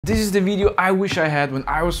This is the video I wish I had when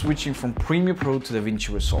I was switching from Premiere Pro to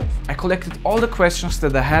DaVinci Resolve. I collected all the questions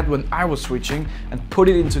that I had when I was switching and put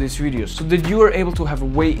it into this video so that you are able to have a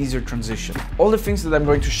way easier transition. All the things that I'm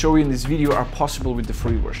going to show you in this video are possible with the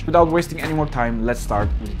free version. Without wasting any more time, let's start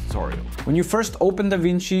with the tutorial. When you first open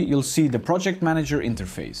DaVinci, you'll see the Project Manager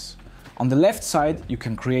interface. On the left side, you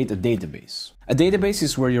can create a database. A database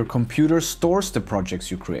is where your computer stores the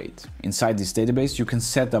projects you create. Inside this database, you can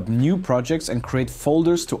set up new projects and create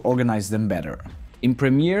folders to organize them better. In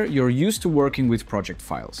Premiere, you're used to working with project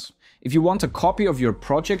files. If you want a copy of your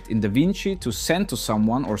project in DaVinci to send to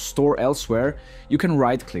someone or store elsewhere, you can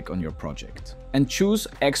right-click on your project and choose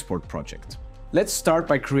Export Project. Let's start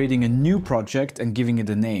by creating a new project and giving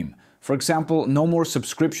it a name. For example, no more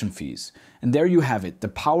subscription fees. And there you have it, the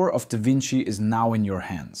power of DaVinci is now in your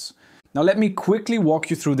hands. Now let me quickly walk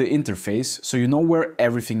you through the interface so you know where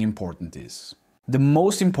everything important is. The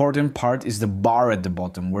most important part is the bar at the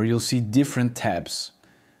bottom where you'll see different tabs.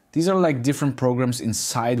 These are like different programs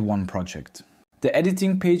inside one project. The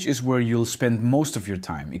editing page is where you'll spend most of your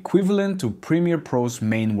time, equivalent to Premiere Pro's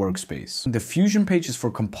main workspace. The Fusion page is for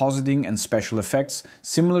compositing and special effects,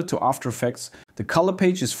 similar to After Effects. The color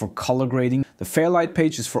page is for color grading. The Fairlight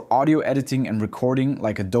page is for audio editing and recording,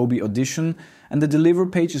 like Adobe Audition. And the Deliver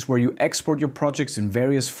page is where you export your projects in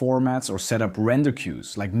various formats or set up render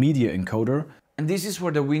queues, like Media Encoder. And this is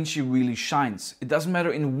where DaVinci really shines. It doesn't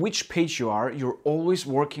matter in which page you are, you're always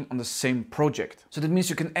working on the same project. So that means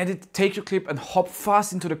you can edit, take your clip and hop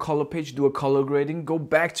fast into the color page, do a color grading, go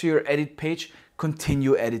back to your edit page,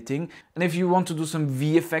 continue editing. And if you want to do some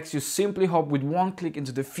VFX, you simply hop with one click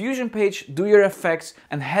into the Fusion page, do your effects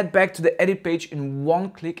and head back to the edit page in one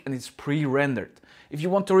click and it's pre-rendered. If you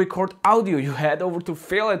want to record audio, you head over to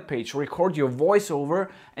Fairlight page, record your voiceover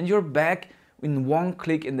and you're back in one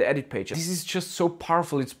click in the edit page. This is just so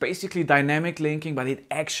powerful. It's basically dynamic linking, but it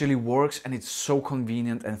actually works and it's so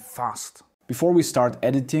convenient and fast. Before we start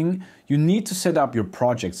editing, you need to set up your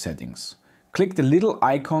project settings. Click the little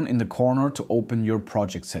icon in the corner to open your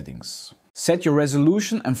project settings. Set your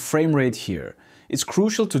resolution and frame rate here. It's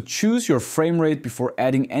crucial to choose your frame rate before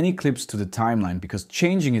adding any clips to the timeline because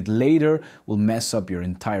changing it later will mess up your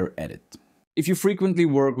entire edit. If you frequently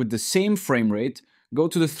work with the same frame rate, go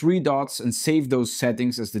to the three dots and save those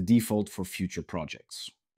settings as the default for future projects.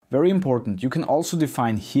 Very important, you can also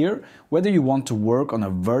define here whether you want to work on a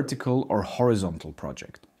vertical or horizontal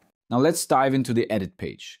project. Now let's dive into the edit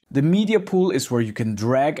page. The media pool is where you can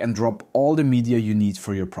drag and drop all the media you need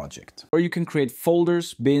for your project. Or you can create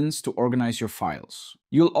folders, bins to organize your files.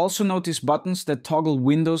 You'll also notice buttons that toggle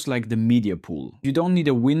windows like the media pool. If you don't need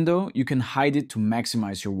a window, you can hide it to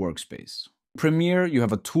maximize your workspace. In Premiere, you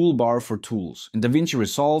have a toolbar for tools. In DaVinci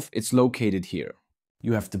Resolve, it's located here.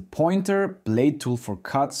 You have the pointer, blade tool for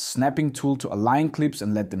cuts, snapping tool to align clips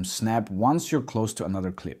and let them snap once you're close to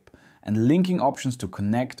another clip, and linking options to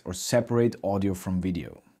connect or separate audio from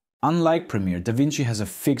video. Unlike Premiere, DaVinci has a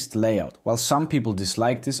fixed layout. While some people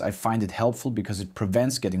dislike this, I find it helpful because it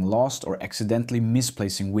prevents getting lost or accidentally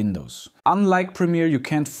misplacing windows. Unlike Premiere, you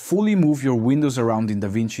can't fully move your windows around in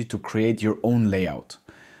DaVinci to create your own layout.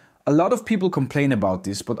 A lot of people complain about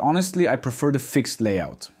this, but honestly I prefer the fixed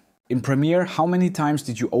layout. In Premiere, how many times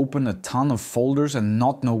did you open a ton of folders and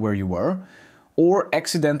not know where you were? Or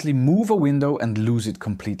accidentally move a window and lose it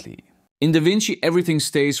completely? In DaVinci, everything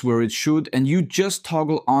stays where it should and you just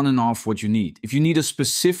toggle on and off what you need. If you need a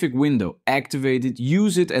specific window, activate it,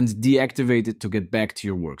 use it and deactivate it to get back to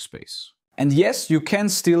your workspace. And yes, you can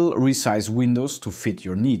still resize windows to fit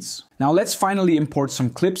your needs. Now let's finally import some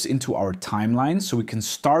clips into our timeline so we can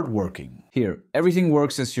start working. Here, everything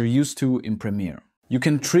works as you're used to in Premiere. You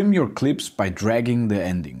can trim your clips by dragging the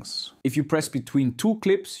endings. If you press between two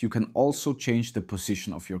clips, you can also change the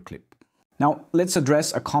position of your clip. Now let's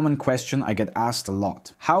address a common question I get asked a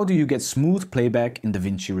lot. How do you get smooth playback in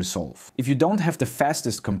DaVinci Resolve? If you don't have the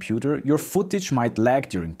fastest computer, your footage might lag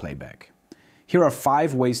during playback. Here are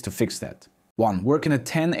 5 ways to fix that. 1. Work in a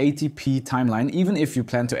 1080p timeline even if you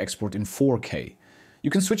plan to export in 4K. You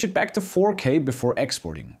can switch it back to 4K before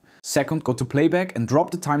exporting. 2nd, go to playback and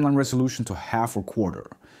drop the timeline resolution to half or quarter.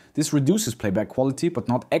 This reduces playback quality but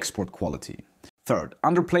not export quality. 3rd,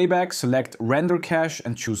 under playback, select Render Cache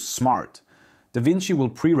and choose Smart. DaVinci will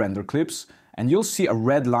pre-render clips and you'll see a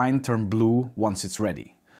red line turn blue once it's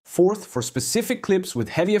ready. 4th, for specific clips with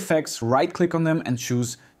heavy effects, right-click on them and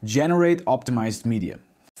choose Generate Optimized Media.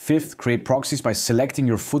 5th, create proxies by selecting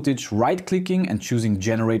your footage, right-clicking and choosing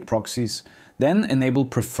Generate Proxies, then enable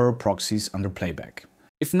Prefer Proxies under playback.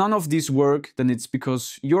 If none of these work, then it's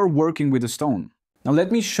because you're working with a stone. Now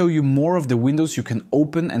let me show you more of the windows you can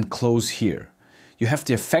open and close here. You have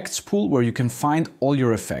the effects pool where you can find all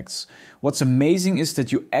your effects. What's amazing is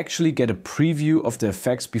that you actually get a preview of the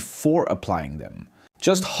effects before applying them.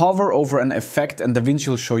 Just hover over an effect and DaVinci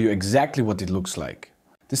will show you exactly what it looks like.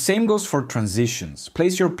 The same goes for transitions.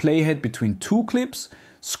 Place your playhead between two clips,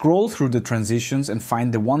 scroll through the transitions and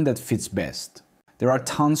find the one that fits best. There are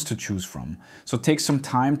tons to choose from, so take some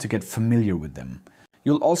time to get familiar with them.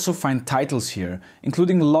 You'll also find titles here,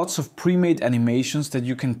 including lots of pre-made animations that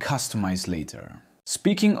you can customize later.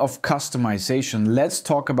 Speaking of customization, let's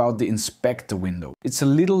talk about the inspector window. It's a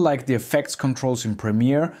little like the effects controls in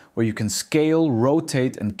Premiere, where you can scale,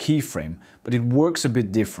 rotate and keyframe, but it works a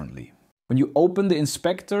bit differently. When you open the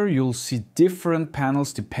inspector, you'll see different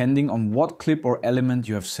panels depending on what clip or element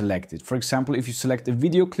you have selected. For example, if you select a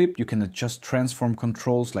video clip, you can adjust transform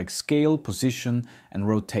controls like scale, position and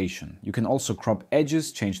rotation. You can also crop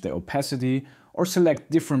edges, change the opacity, or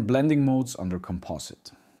select different blending modes under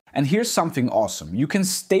composite. And here's something awesome. You can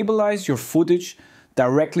stabilize your footage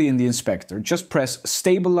directly in the inspector. Just press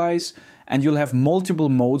stabilize and you'll have multiple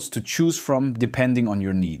modes to choose from depending on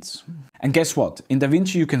your needs. And guess what? In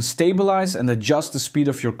DaVinci you can stabilize and adjust the speed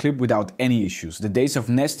of your clip without any issues. The days of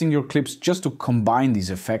nesting your clips just to combine these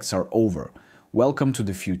effects are over. Welcome to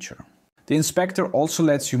the future. The inspector also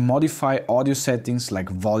lets you modify audio settings like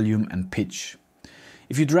volume and pitch.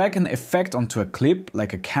 If you drag an effect onto a clip,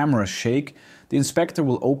 like a camera shake, the inspector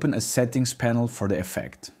will open a settings panel for the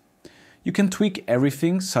effect. You can tweak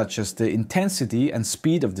everything, such as the intensity and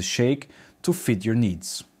speed of the shake, to fit your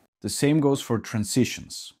needs. The same goes for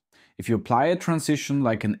transitions. If you apply a transition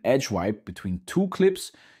like an edge wipe between two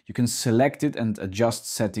clips, you can select it and adjust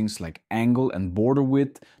settings like angle and border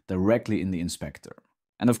width directly in the inspector.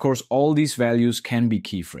 And of course, all these values can be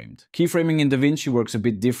keyframed. Keyframing in DaVinci works a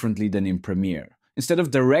bit differently than in Premiere. Instead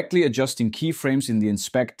of directly adjusting keyframes in the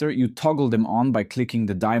inspector, you toggle them on by clicking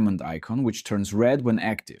the diamond icon, which turns red when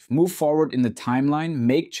active. Move forward in the timeline,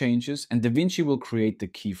 make changes, and DaVinci will create the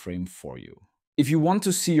keyframe for you. If you want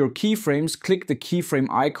to see your keyframes, click the keyframe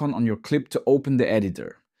icon on your clip to open the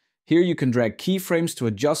editor. Here you can drag keyframes to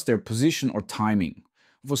adjust their position or timing.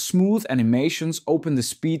 For smooth animations, open the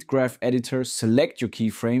speed graph editor, select your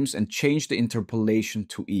keyframes, and change the interpolation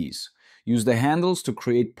to ease. Use the handles to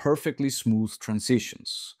create perfectly smooth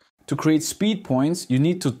transitions. To create speed points, you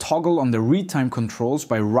need to toggle on the retime controls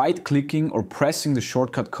by right-clicking or pressing the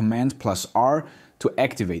shortcut Command plus R to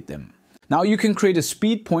activate them. Now you can create a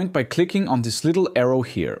speed point by clicking on this little arrow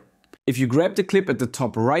here. If you grab the clip at the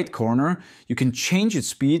top right corner, you can change its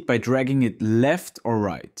speed by dragging it left or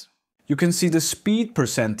right. You can see the speed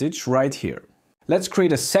percentage right here. Let's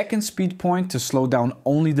create a second speed point to slow down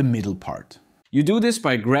only the middle part. You do this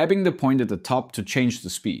by grabbing the point at the top to change the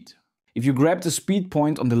speed. If you grab the speed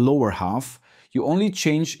point on the lower half, you only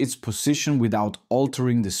change its position without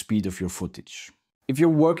altering the speed of your footage. If you're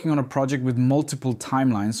working on a project with multiple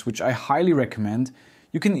timelines, which I highly recommend,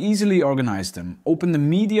 you can easily organize them. Open the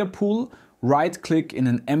media pool, right-click in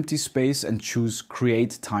an empty space and choose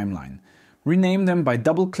Create Timeline. Rename them by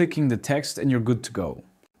double-clicking the text and you're good to go.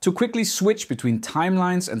 To quickly switch between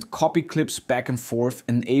timelines and copy clips back and forth,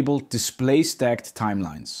 enable Display Stacked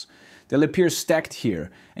Timelines. They'll appear stacked here,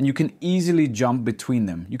 and you can easily jump between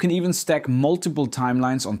them. You can even stack multiple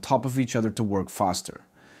timelines on top of each other to work faster.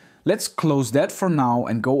 Let's close that for now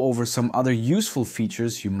and go over some other useful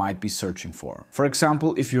features you might be searching for. For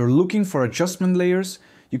example, if you're looking for adjustment layers,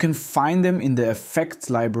 you can find them in the Effects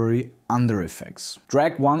library under Effects.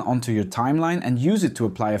 Drag one onto your timeline and use it to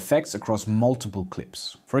apply effects across multiple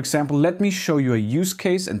clips. For example, let me show you a use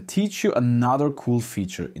case and teach you another cool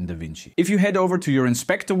feature in DaVinci. If you head over to your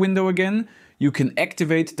inspector window again, you can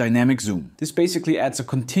activate Dynamic Zoom. This basically adds a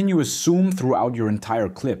continuous zoom throughout your entire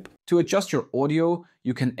clip. To adjust your audio,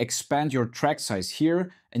 you can expand your track size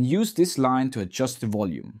here and use this line to adjust the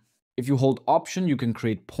volume. If you hold Option, you can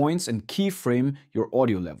create points and keyframe your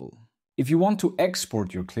audio level. If you want to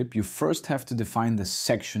export your clip, you first have to define the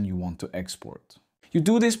section you want to export. You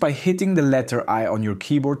do this by hitting the letter I on your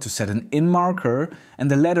keyboard to set an in marker and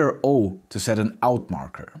the letter O to set an out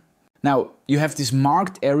marker. Now, you have this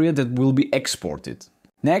marked area that will be exported.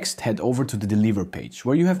 Next, head over to the Deliver page,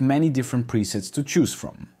 where you have many different presets to choose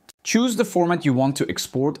from. Choose the format you want to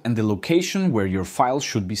export and the location where your file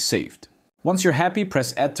should be saved. Once you're happy,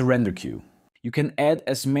 press Add to Render Queue. You can add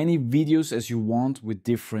as many videos as you want with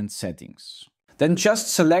different settings. Then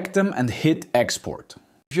just select them and hit Export.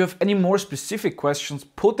 If you have any more specific questions,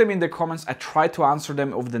 put them in the comments. I try to answer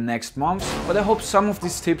them over the next months, but I hope some of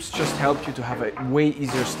these tips just help you to have a way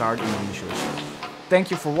easier start in DaVinci Resolve. Thank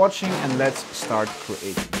you for watching and let's start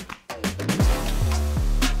creating.